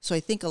 So I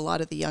think a lot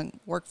of the young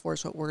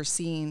workforce, what we're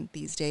seeing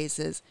these days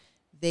is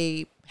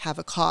they have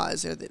a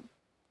cause, or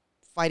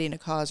fighting a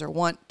cause, or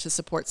want to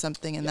support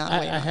something in that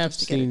way. I have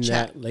seen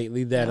that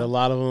lately, that a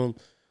lot of them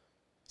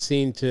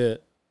seem to,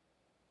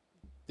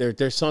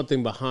 there's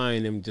something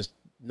behind them, just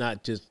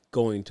not just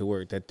going to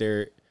work, that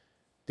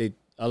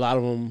a lot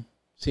of them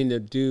seem to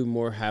do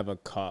more have a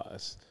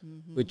cause,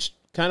 which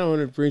kind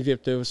of brings me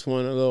up to this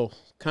one, a little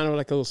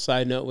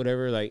side note,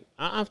 whatever. Like,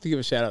 I have to give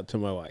a shout out to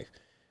my wife,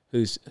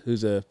 who's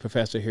a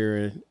professor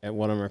here at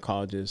one of our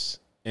colleges.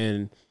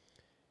 And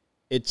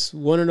it's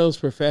one of those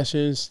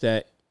professions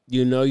that,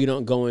 you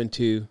don't go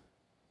into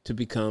to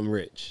become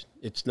rich.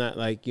 It's not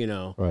like,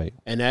 right.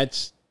 And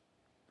that's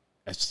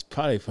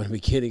probably from the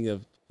beginning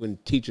of when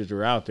teachers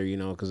were out there,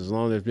 because as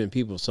long as there's been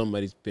people,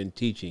 somebody's been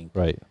teaching,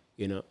 right.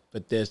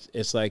 But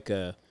it's like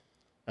a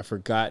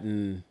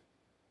forgotten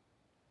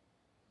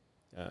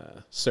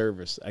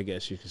service, I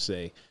guess you could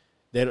say.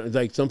 They don't,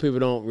 like, some people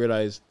don't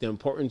realize the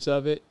importance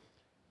of it,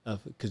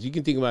 because you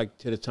can think about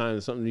to the time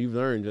of something you've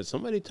learned, but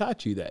somebody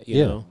taught you that,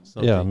 you know.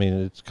 Something. Yeah, I mean,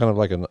 it's kind of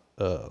like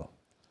a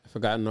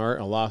forgotten art,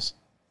 a lost.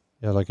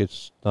 Yeah, like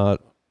it's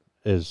not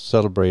as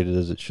celebrated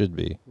as it should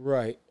be.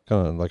 Right.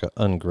 Kind of like an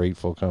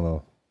ungrateful kind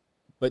of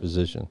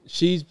position.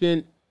 She's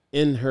been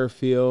in her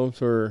field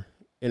for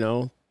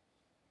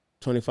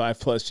 25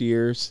 plus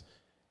years,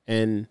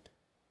 and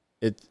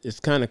it's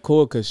kind of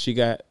cool because she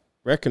got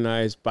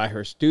recognized by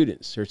her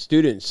students. Her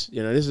students,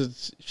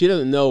 she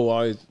doesn't know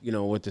always,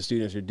 what the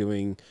students are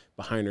doing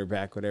behind her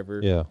back,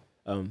 whatever. Yeah.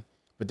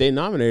 But they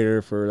nominated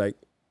her for like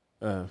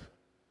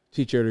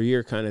Teacher of the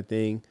Year kind of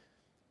thing,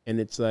 and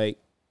it's like,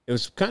 it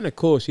was kind of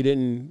cool. She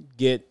didn't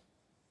get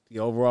the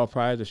overall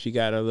prize, but she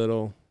got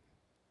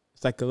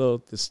it's like a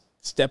little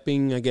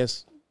stepping, I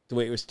guess, the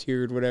way it was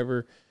tiered,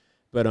 whatever.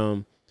 But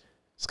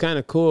it's kind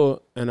of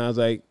cool. And I was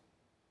like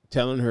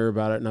telling her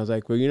about it, and I was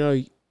like, well,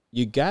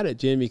 you got it,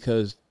 Jen,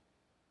 because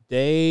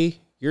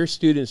your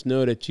students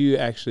know that you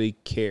actually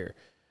care.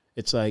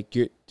 It's like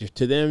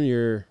to them,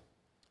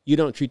 you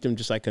don't treat them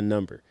just like a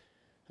number.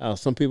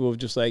 Some people are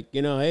just like,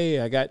 hey,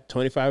 I got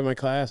 25 in my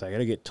class. I got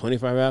to get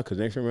 25 out because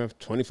next time I have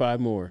 25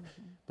 more.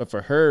 Mm-hmm. But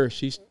for her,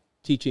 she's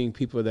teaching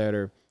people that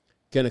are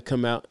going to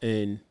come out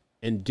and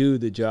do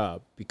the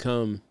job,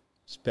 become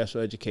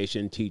special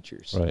education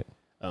teachers. Right.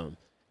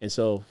 And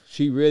so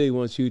she really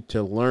wants you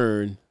to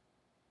learn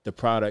the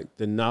product,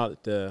 the knowledge,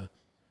 the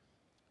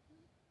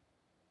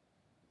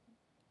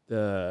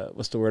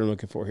what's the word I'm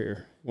looking for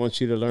here?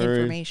 Wants you to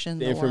learn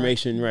the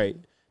information, right?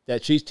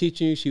 That she's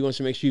teaching you. She wants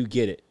to make sure you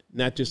get it.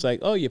 Not just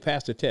like, oh, you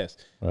passed the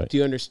test. Right. Do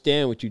you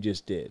understand what you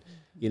just did?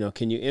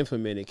 Can you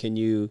implement it? Can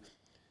you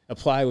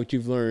apply what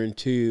you've learned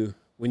to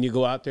when you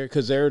go out there?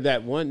 Because they're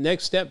that one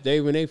next step.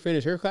 When they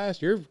finish her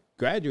class, you're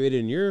graduated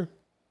and you're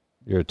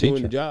a teacher.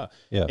 Doing the job.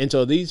 Yeah. And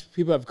so these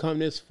people have come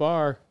this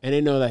far, and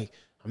they know, like,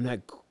 I'm not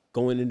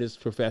going in this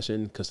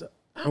profession because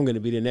I'm going to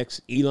be the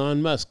next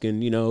Elon Musk,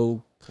 and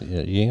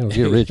Yeah, you ain't gonna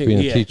get rich being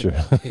a teacher.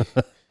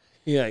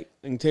 Yeah, I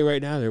can tell you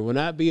right now, there will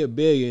not be $1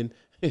 billion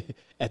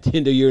at the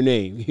end of your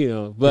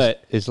name,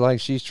 But it's like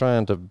she's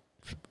trying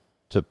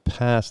to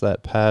pass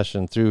that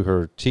passion through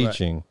her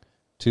teaching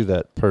to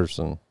that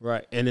person,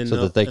 right? And then so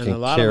that they can a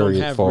lot carry of them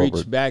it have forward.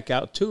 reached back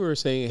out to her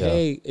saying,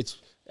 "Hey,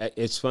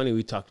 it's funny.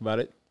 We talked about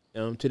it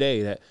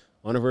today that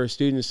one of her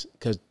students,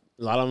 because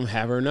a lot of them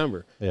have her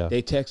number. Yeah.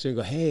 They text her and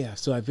go, hey,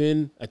 so I've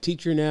been a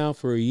teacher now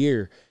for a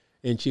year.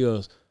 And she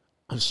goes,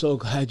 I'm so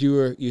glad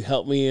you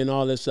helped me and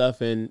all this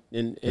stuff. And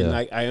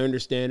like, I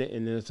understand it.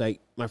 And then it's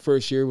like, my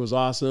first year was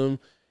awesome.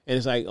 And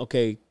it's like,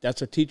 okay,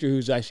 that's a teacher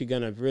who's actually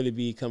going to really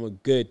become a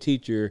good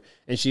teacher.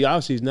 And she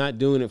obviously is not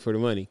doing it for the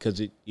money.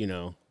 Cause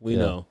we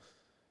know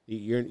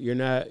you're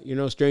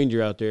no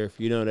stranger out there if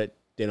you know that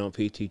they don't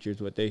pay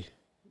teachers what they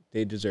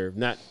deserve.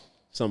 Not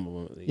some of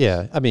them, at least.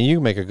 Yeah, I mean, you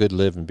can make a good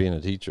living being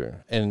a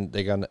teacher, and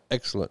they got an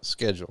excellent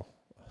schedule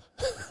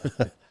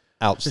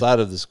outside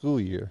of the school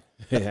year.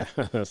 Yeah,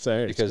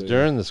 because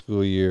during the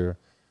school year,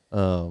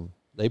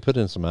 they put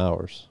in some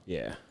hours.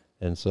 Yeah,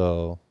 and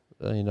so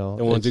the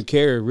ones who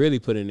care really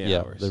put in the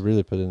hours. They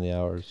really put in the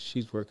hours.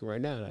 She's working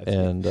right now,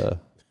 and well,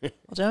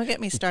 don't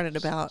get me started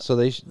about. So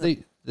they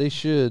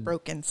should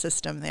broken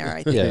system there.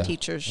 I think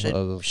teachers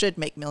should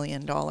make $1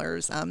 million.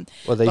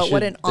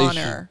 What an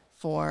honor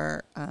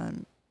for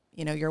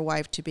your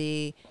wife to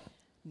be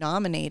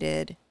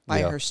nominated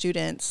by her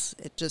students.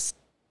 It just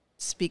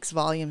speaks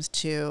volumes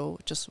to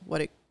just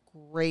what a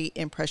great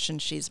impression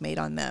she's made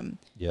on them.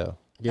 Yeah.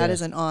 That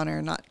is an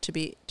honor, not to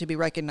be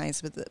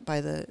recognized by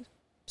the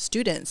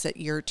students that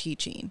you're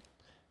teaching.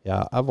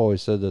 Yeah, I've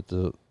always said that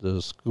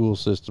the school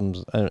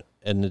systems,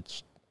 and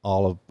it's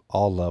all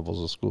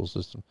levels of school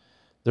system,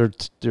 they're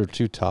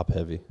too top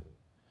heavy.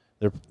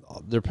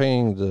 They're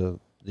paying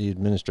the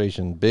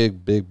administration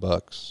big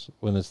bucks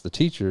when it's the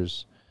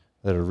teachers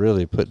that are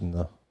really putting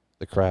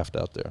the craft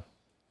out there.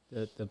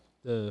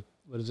 The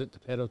what is it? The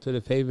pedal to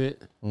the pavement.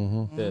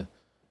 Mm-hmm.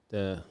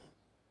 The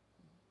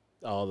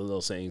all the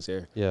little sayings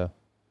there. Yeah.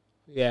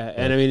 Yeah,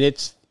 and I mean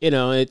it's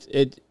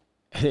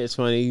it's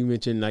funny you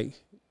mentioned like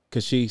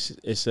because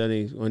it's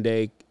sunny one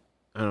day.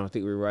 I don't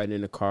think we were riding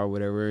in the car or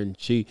whatever, and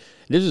this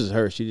is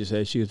her. She just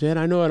said, she goes, man,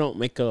 I know I don't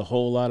make a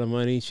whole lot of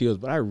money. She goes,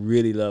 but I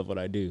really love what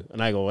I do. And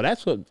I go, well,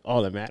 that's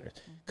all that matters.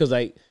 Because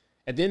like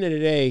at the end of the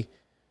day,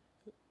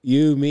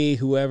 you, me,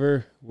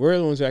 whoever, we're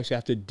the ones who actually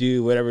have to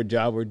do whatever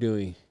job we're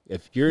doing.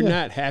 If you're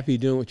not happy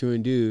doing what you're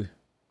going to do,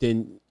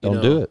 then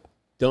don't do it.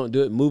 Don't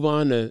do it. Move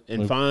on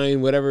and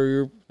find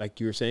whatever like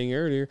you were saying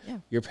earlier,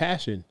 your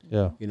passion.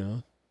 Yeah. You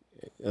know,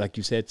 like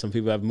you said, some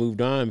people have moved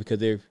on because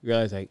they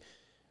realize like,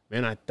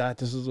 man, I thought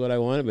this is what I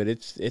wanted, but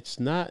it's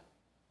not.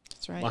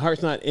 That's right. My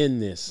heart's not in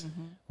this.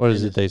 Mm-hmm. What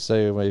is it they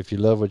say? If you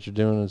love what you're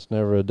doing, it's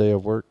never a day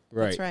of work.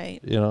 Right. That's right.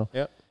 You know.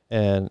 Yep.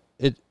 And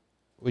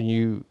when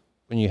you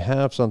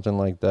have something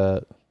like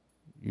that,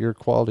 your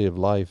quality of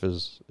life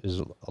is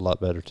a lot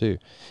better too.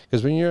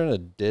 Because when you're in a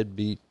dead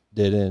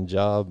end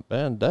job,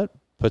 man, that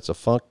puts a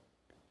funk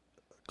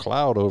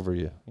cloud over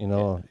you. You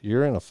know,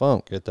 you're in a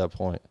funk at that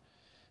point.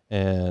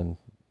 And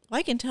well,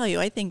 I can tell you,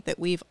 I think that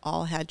we've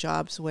all had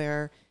jobs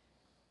where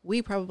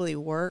we probably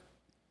work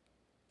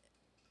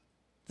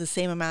the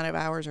same amount of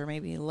hours or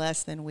maybe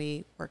less than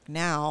we work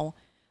now,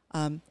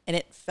 and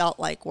it felt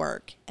like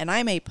work. And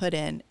I may put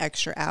in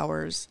extra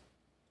hours,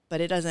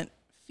 but it doesn't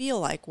feel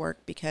like work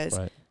because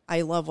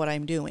I love what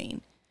I'm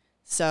doing.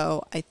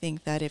 So I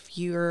think that if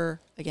you're,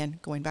 again,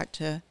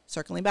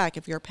 circling back,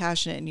 if you're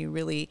passionate and you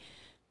really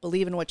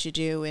believe in what you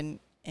do and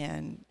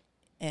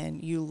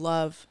you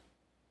love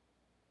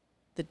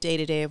the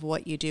day-to-day of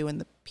what you do and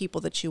the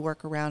people that you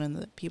work around and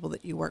the people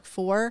that you work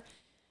for,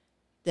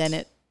 then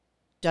it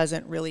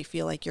doesn't really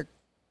feel like you're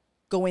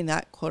going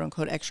that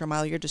quote-unquote extra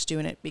mile. You're just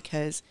doing it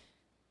because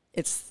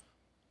it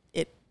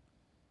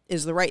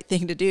is the right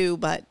thing to do,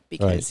 but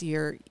because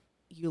you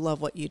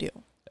love what you do.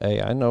 Hey,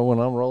 I know when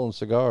I'm rolling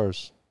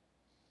cigars,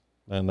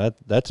 man,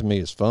 that to me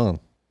is fun.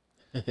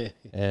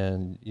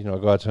 And,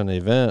 go out to an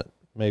event,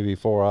 maybe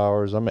 4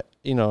 hours. And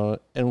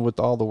with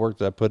all the work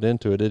that I put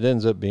into it, it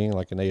ends up being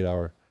like an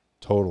 8-hour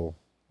total,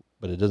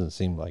 but it doesn't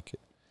seem like it.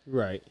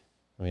 Right.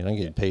 I mean, I'm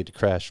getting paid to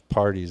crash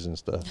parties and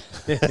stuff.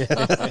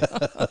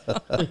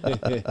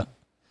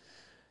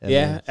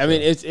 I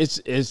mean,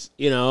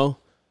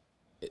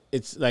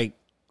 it's like,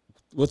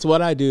 what's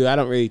what I do. I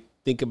don't really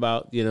think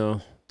about,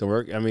 the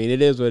work. I mean,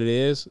 it is what it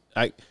is.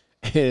 And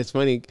it's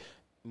funny,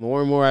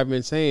 more and more I've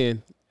been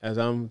saying as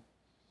I'm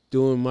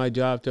doing my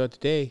job throughout the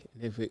day,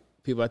 I tell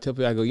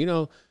people,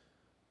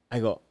 I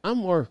go, I'm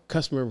more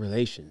customer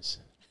relations.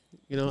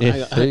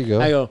 There you go.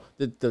 I go,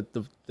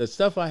 the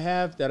stuff I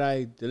have that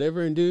I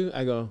deliver and do,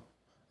 I go,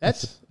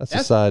 that's the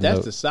side note.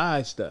 That's the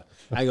side stuff.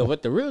 I go,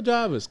 but the real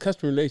job is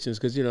customer relations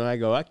because, I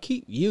go, I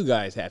keep you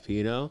guys happy,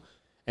 And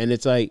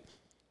it's like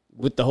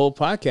with the whole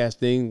podcast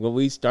thing, when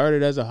we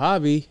started as a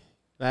hobby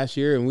last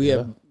year and we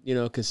have,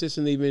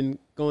 consistently been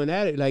going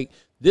at it, like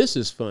this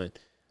is fun.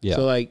 Yeah.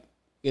 So like,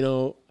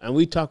 and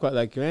we talk about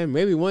like, man,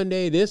 maybe one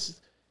day this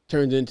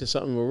turns into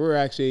something where we're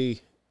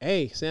actually,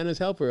 hey, Santa's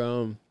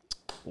helper,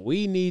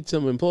 we need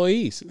some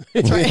employees.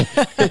 That's right.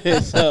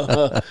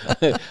 So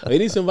we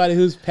need somebody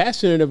who's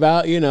passionate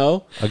about,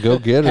 a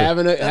go-getter,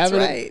 having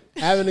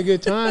a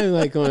good time.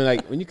 Like going,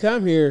 like when you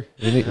come here,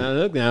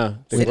 look now,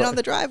 sitting on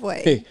the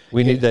driveway.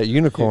 We need that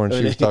unicorn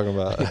she was talking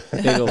about.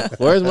 They go,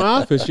 where's my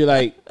office? You're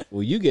like,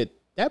 well, you get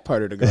that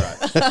part of the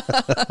garage.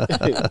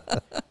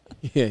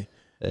 Yeah.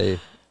 Hey.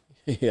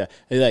 Yeah.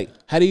 They're like,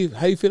 how do you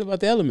feel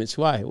about the elements?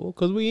 Why? Well,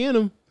 because we in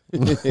them.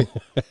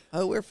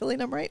 Oh, we're filling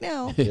them right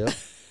now. Yeah.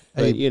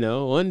 But,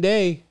 one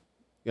day,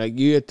 like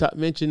you had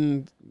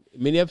mentioned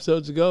many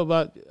episodes ago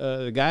about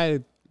the guy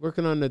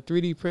working on the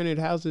 3D printed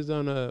houses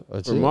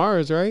for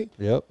Mars, right?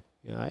 Yep.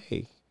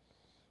 Hey.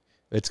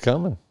 It's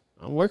coming.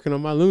 I'm working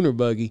on my lunar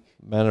buggy.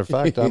 Matter of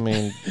fact, I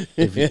mean,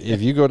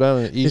 if you go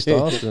down to East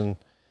Austin,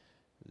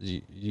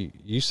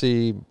 you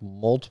see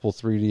multiple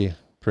 3D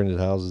printed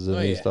houses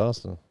in East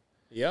Austin.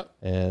 Yep.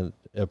 And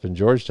up in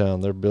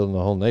Georgetown, they're building a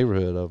whole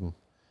neighborhood of them.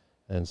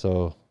 And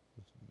so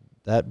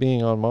that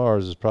being on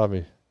Mars is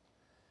probably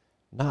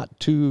not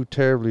too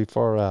terribly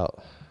far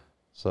out.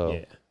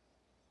 So,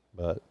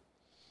 but,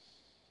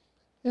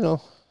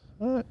 all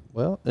right.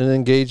 Well, an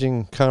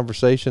engaging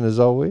conversation as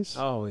always.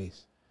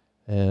 Always.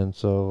 And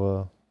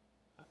so,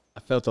 I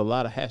felt a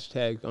lot of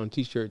hashtags on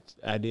T-shirt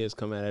ideas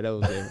come out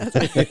of those.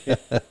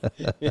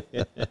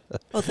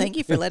 Well, thank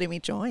you for letting me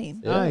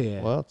join. Yeah. Oh,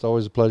 yeah. Well, it's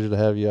always a pleasure to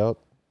have you out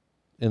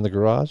in the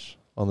garage,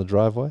 on the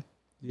driveway.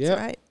 Yeah.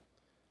 That's right.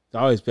 It's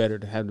always better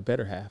to have the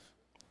better half.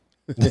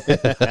 I'm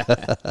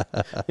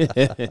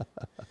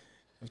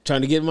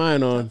trying to get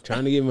mine on.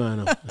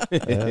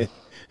 Yeah.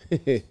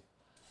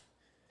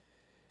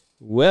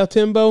 Well,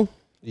 Timbo.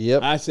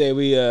 Yep. I say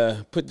we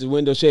put the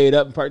window shade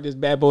up and park this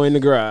bad boy in the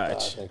garage.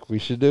 I think we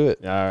should do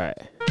it. All right.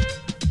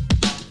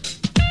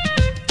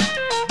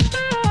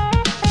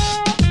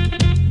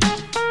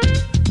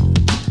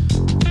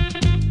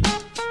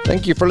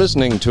 Thank you for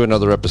listening to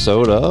another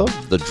episode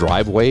of The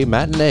Driveway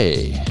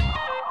Matinee.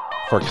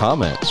 For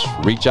comments,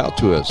 reach out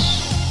to us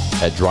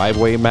at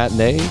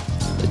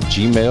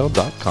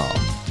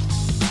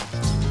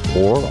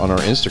drivewaymatinee@gmail.com or on our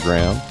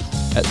Instagram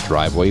at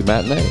Driveway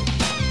Matinee.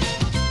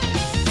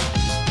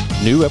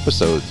 New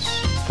episodes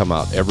come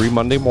out every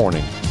Monday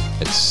morning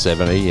at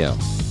 7 a.m.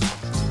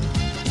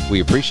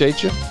 We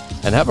appreciate you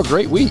and have a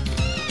great week.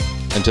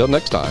 Until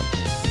next time,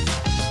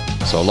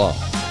 so long.